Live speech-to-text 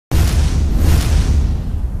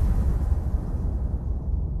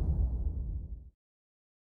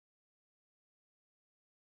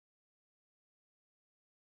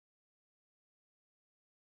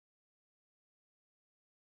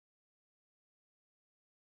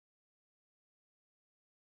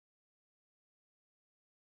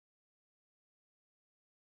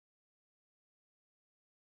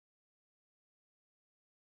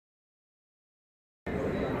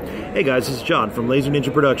Hey guys, this is John from Laser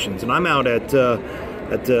Productions, and I'm out at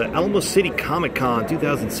Alamo City Comic Con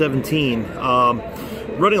 2017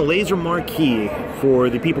 running a laser marquee for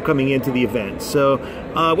the people coming into the event. So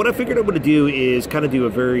what I figured I would do is kind of do a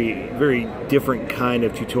very different kind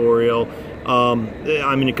of tutorial. I'm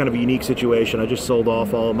in a kind of a unique situation. I just sold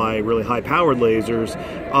off all of my really high-powered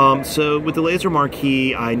lasers. So with the laser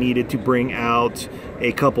marquee, I needed to bring out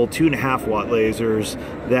a couple 2.5 watt lasers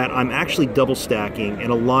that I'm actually double stacking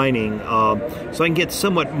and aligning so I can get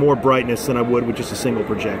somewhat more brightness than I would with just a single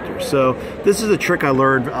projector. So this is a trick I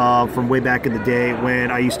learned from way back in the day when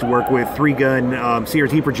I used to work with 3-gun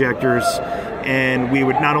CRT projectors, and we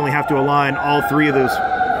would not only have to align all 3 of those.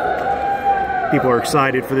 People are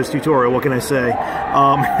excited for this tutorial, what can I say?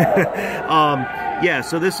 Yeah,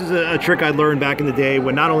 so this is a trick I learned back in the day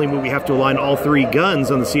when not only would we have to align all 3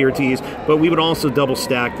 guns on the CRTs, but we would also double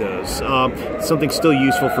stack those. Something still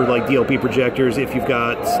useful for like DLP projectors if you've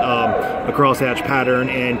got a crosshatch pattern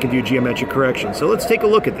and can do geometric correction. So let's take a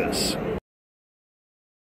look at this.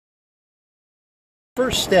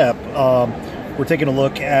 First step, we're taking a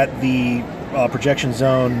look at the projection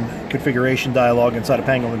zone configuration dialog inside of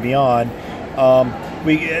Pangolin Beyond.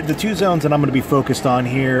 The 2 zones that I'm going to be focused on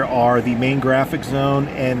here are the main graphic zone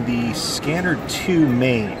and the scanner 2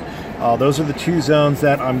 main. Those are the 2 zones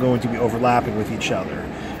that I'm going to be overlapping with each other.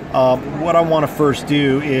 What I want to first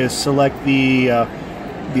do is select the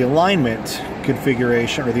alignment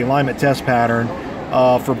configuration, or the alignment test pattern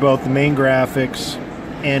for both the main graphics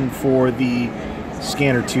and for the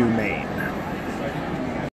scanner 2 main.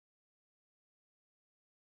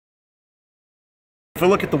 If I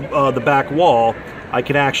look at the back wall, I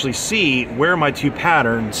can actually see where my 2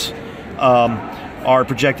 patterns are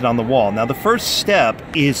projected on the wall. Now the first step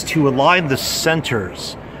is to align the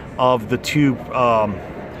centers of the two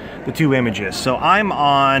images. So I'm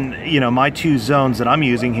on, my 2 zones that I'm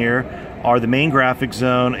using here are the main graphic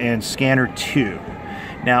zone and scanner 2.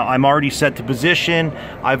 Now I'm already set to position.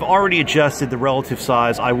 I've already adjusted the relative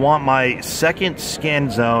size. I want my second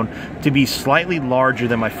scan zone to be slightly larger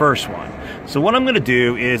than my first one. So what I'm going to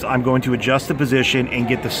do is I'm going to adjust the position and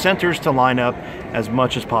get the centers to line up as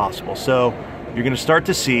much as possible. So you're going to start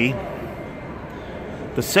to see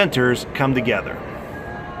the centers come together.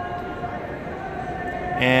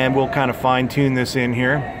 And we'll kind of fine tune this in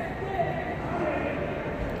here.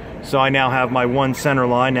 So I now have my 1 center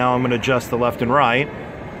line. Now I'm going to adjust the left and right.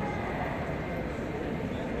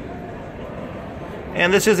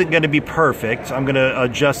 And this isn't going to be perfect. I'm going to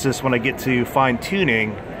adjust this when I get to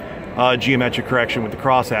fine-tuning geometric correction with the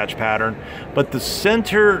crosshatch pattern. But the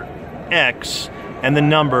center X and the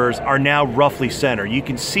numbers are now roughly center. You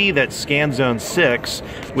can see that scan zone 6,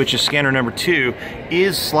 which is scanner number 2,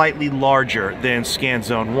 is slightly larger than scan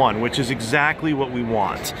zone 1, which is exactly what we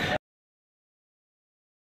want.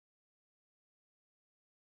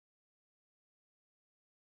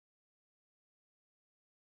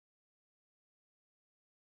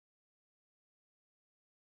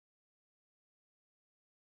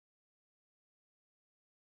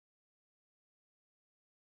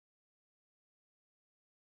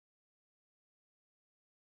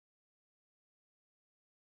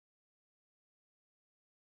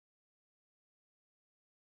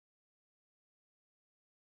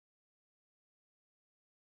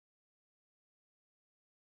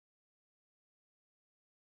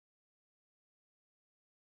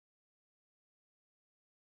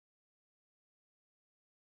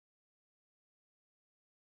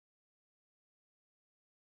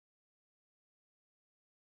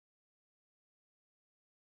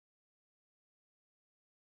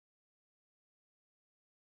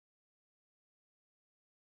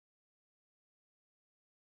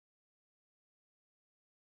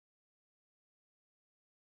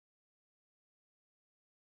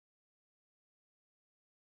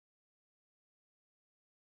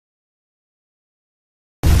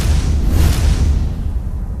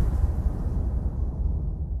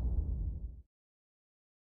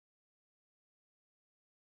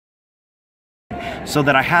 So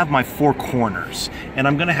that I have my 4 corners, and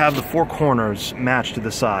I'm going to have the 4 corners matched to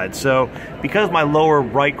the side. So because my lower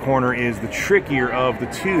right corner is the trickier of the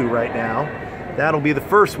 2 right now, that'll be the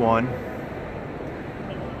first one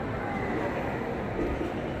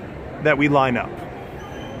that we line up.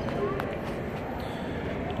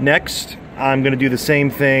 Next, I'm going to do the same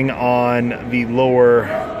thing on the lower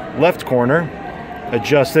left corner.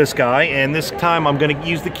 Adjust this guy, and this time I'm going to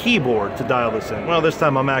use the keyboard to dial this in. Well, this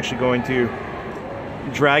time I'm actually going to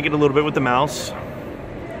drag it a little bit with the mouse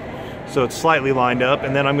so it's slightly lined up,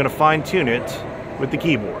 and then I'm going to fine tune it with the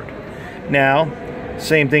keyboard. Now,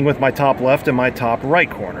 same thing with my top left and my top right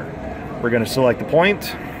corner. We're going to select the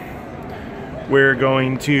point, We're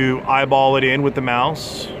going to eyeball it in with the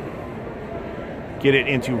mouse, get it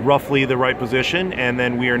into roughly the right position, and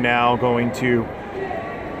then we are now going to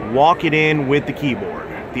walk it in with the keyboard.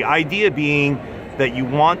 The idea being that you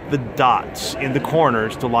want the dots in the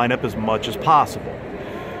corners to line up as much as possible.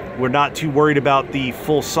 We're not too worried about the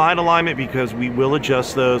full side alignment because we will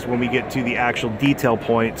adjust those when we get to the actual detail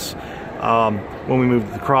points when we move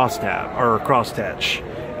to the cross tab or cross hatch.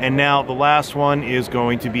 And now the last one is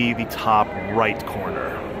going to be the top right corner.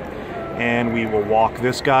 And we will walk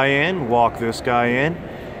this guy in, walk this guy in,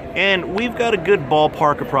 and we've got a good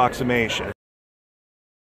ballpark approximation.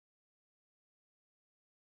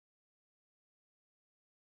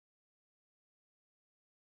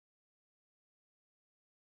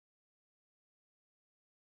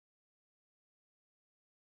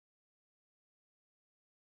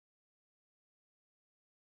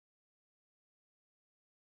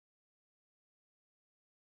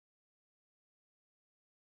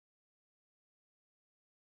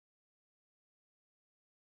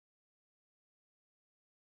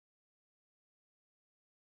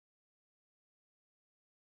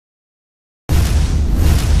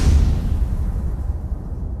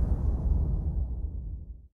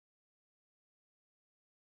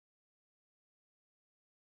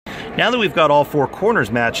 Now that we've got all four corners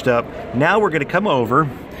matched up, now we're going to come over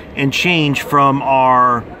and change from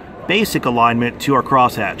our basic alignment to our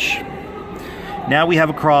crosshatch. Now we have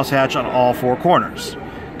a crosshatch on all four corners.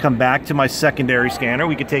 Come back to my secondary scanner.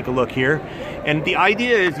 We can take a look here. And the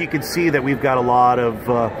idea is you can see that we've got a lot of,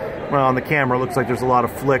 well, on the camera it looks like there's a lot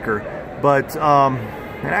of flicker. But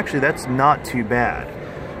and actually that's not too bad.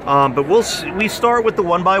 But we start with the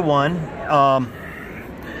 1x1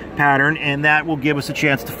 pattern, and that will give us a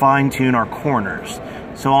chance to fine-tune our corners.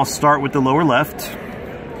 So I'll start with the lower left.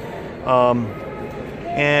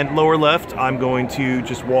 And lower left, I'm going to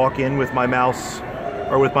just walk in with my mouse,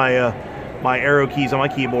 or with my my arrow keys on my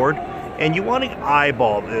keyboard. And you want to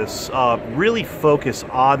eyeball this, really focus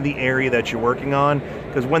on the area that you're working on,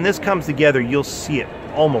 because when this comes together, you'll see it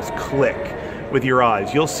almost click with your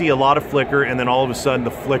eyes. You'll see a lot of flicker, and then all of a sudden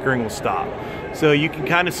the flickering will stop. So you can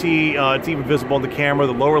kind of see, it's even visible in the camera,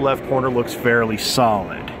 the lower left corner looks fairly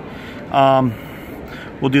solid.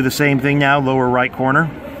 We'll do the same thing now, lower right corner.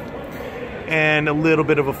 And a little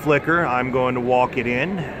bit of a flicker, I'm going to walk it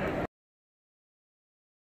in.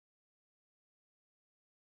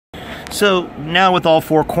 So now with all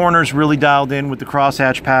four corners really dialed in with the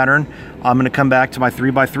crosshatch pattern, I'm going to come back to my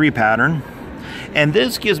 3x3 pattern. And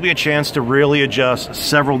this gives me a chance to really adjust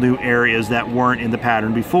several new areas that weren't in the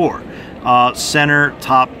pattern before. Center,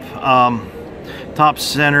 top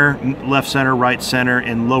center, left center, right center,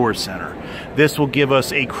 and lower center. This will give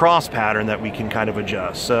us a cross pattern that we can kind of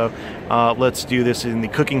adjust. So let's do this in the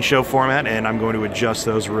cooking show format, and I'm going to adjust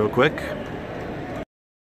those real quick.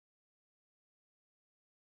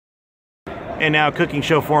 And now cooking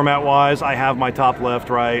show format wise, I have my top,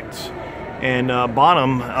 left, right, and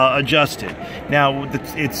bottom adjusted. Now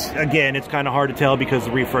it's kind of hard to tell because of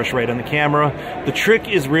the refresh rate on the camera. The trick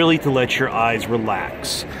is really to let your eyes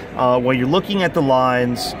relax. When you're looking at the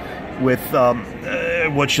lines with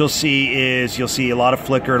what you'll see a lot of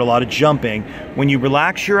flicker and a lot of jumping. When you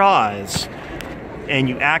relax your eyes and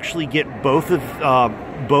you actually get both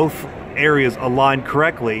areas aligned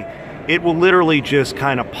correctly, it will literally just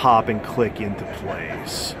kind of pop and click into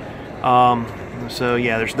place. So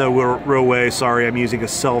yeah, there's no real way. Sorry, I'm using a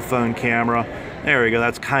cell phone camera. There we go,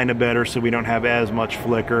 that's kind of better so we don't have as much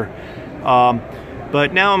flicker.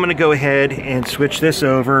 But now I'm going to go ahead and switch this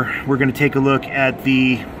over. We're going to take a look at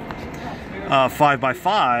the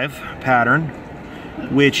 5x5 pattern,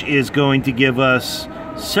 which is going to give us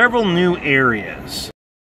several new areas.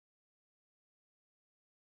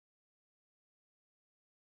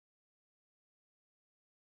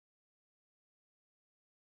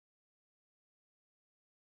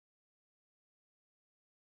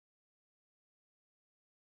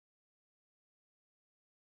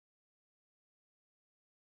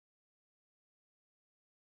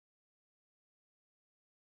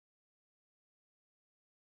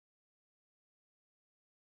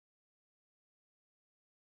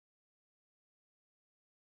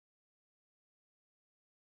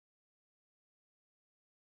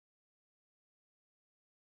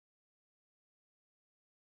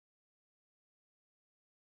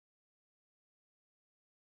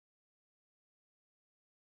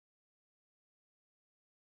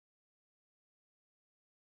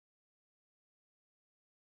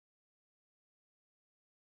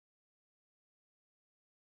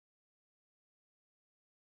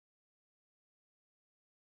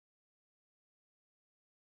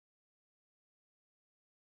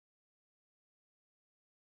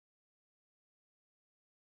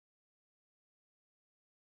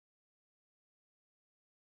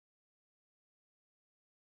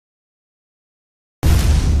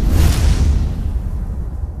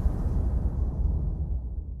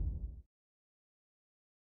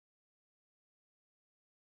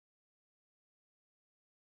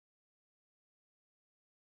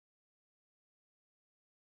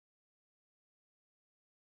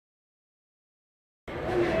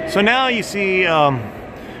 So now you see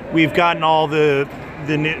we've gotten all the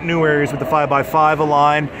new areas with the 5x5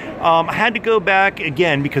 aligned. I had to go back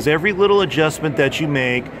again because every little adjustment that you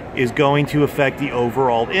make is going to affect the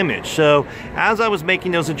overall image. So as I was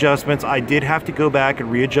making those adjustments, I did have to go back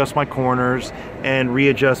and readjust my corners and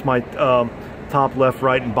readjust my top, left,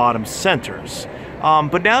 right, and bottom centers.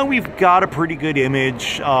 But now we've got a pretty good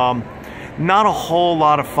image. Not a whole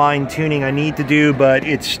lot of fine tuning I need to do, but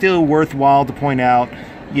it's still worthwhile to point out,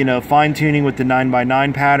 you know, fine tuning with the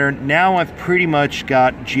 9x9 pattern. Now I've pretty much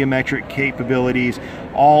got geometric capabilities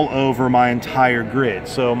all over my entire grid.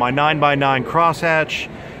 So my 9x9 crosshatch,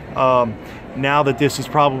 now that this is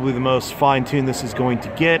probably the most fine-tuned this is going to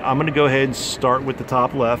get, I'm going to go ahead and start with the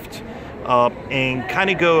top left and kind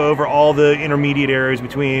of go over all the intermediate areas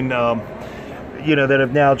between, you know, that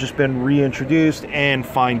have now just been reintroduced and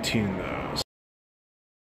fine-tune those.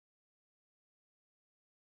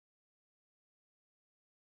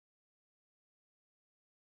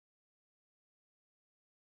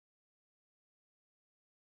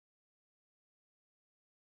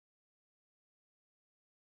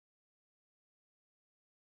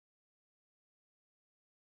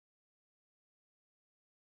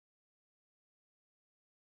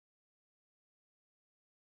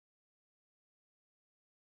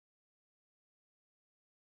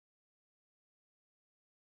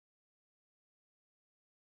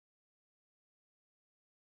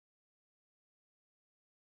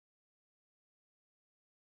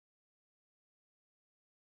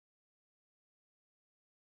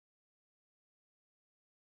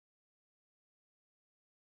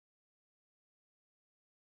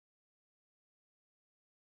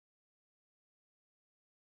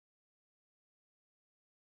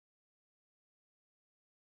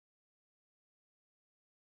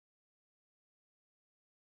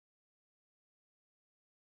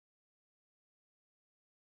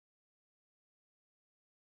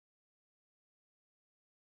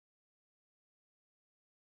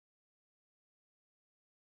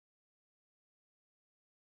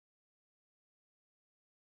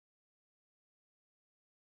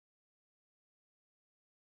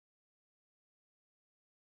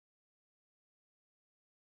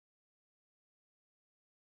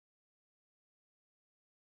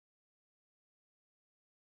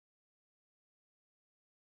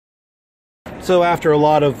 So after a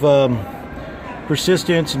lot of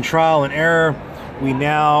persistence and trial and error, we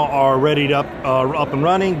now are ready to up and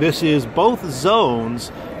running. This is both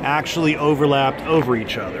zones actually overlapped over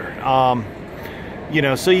each other. You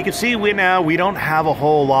know, so you can see we don't have a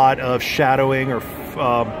whole lot of shadowing or,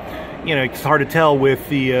 you know, it's hard to tell with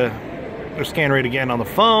the scan rate again on the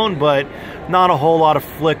phone, but not a whole lot of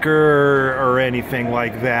flicker or anything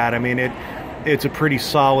like that. I mean, it's a pretty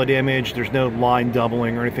solid image. There's no line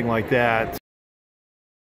doubling or anything like that.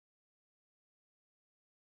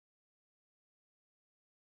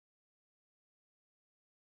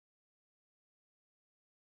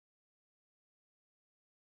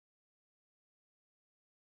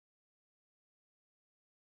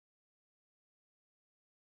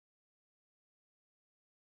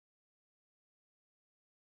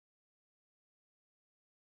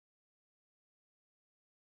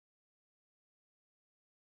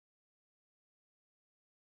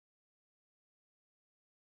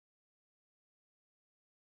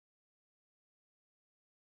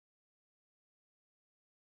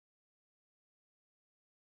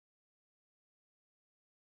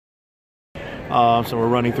 So we're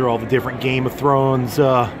running through all the different Game of Thrones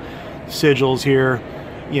sigils here,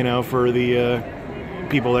 you know, for the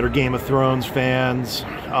people that are Game of Thrones fans.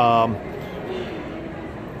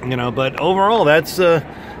 You know, but overall, that's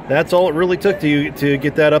all it really took to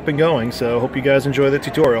get that up and going. So hope you guys enjoy the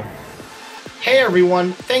tutorial. Hey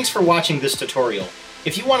everyone, thanks for watching this tutorial.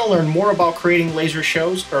 If you want to learn more about creating laser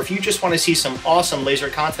shows, or if you just want to see some awesome laser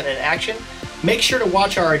content in action, make sure to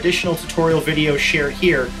watch our additional tutorial videos shared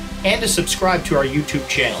here and to subscribe to our YouTube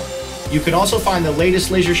channel. You can also find the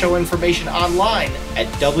latest laser show information online at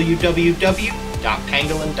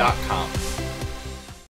www.pangolin.com.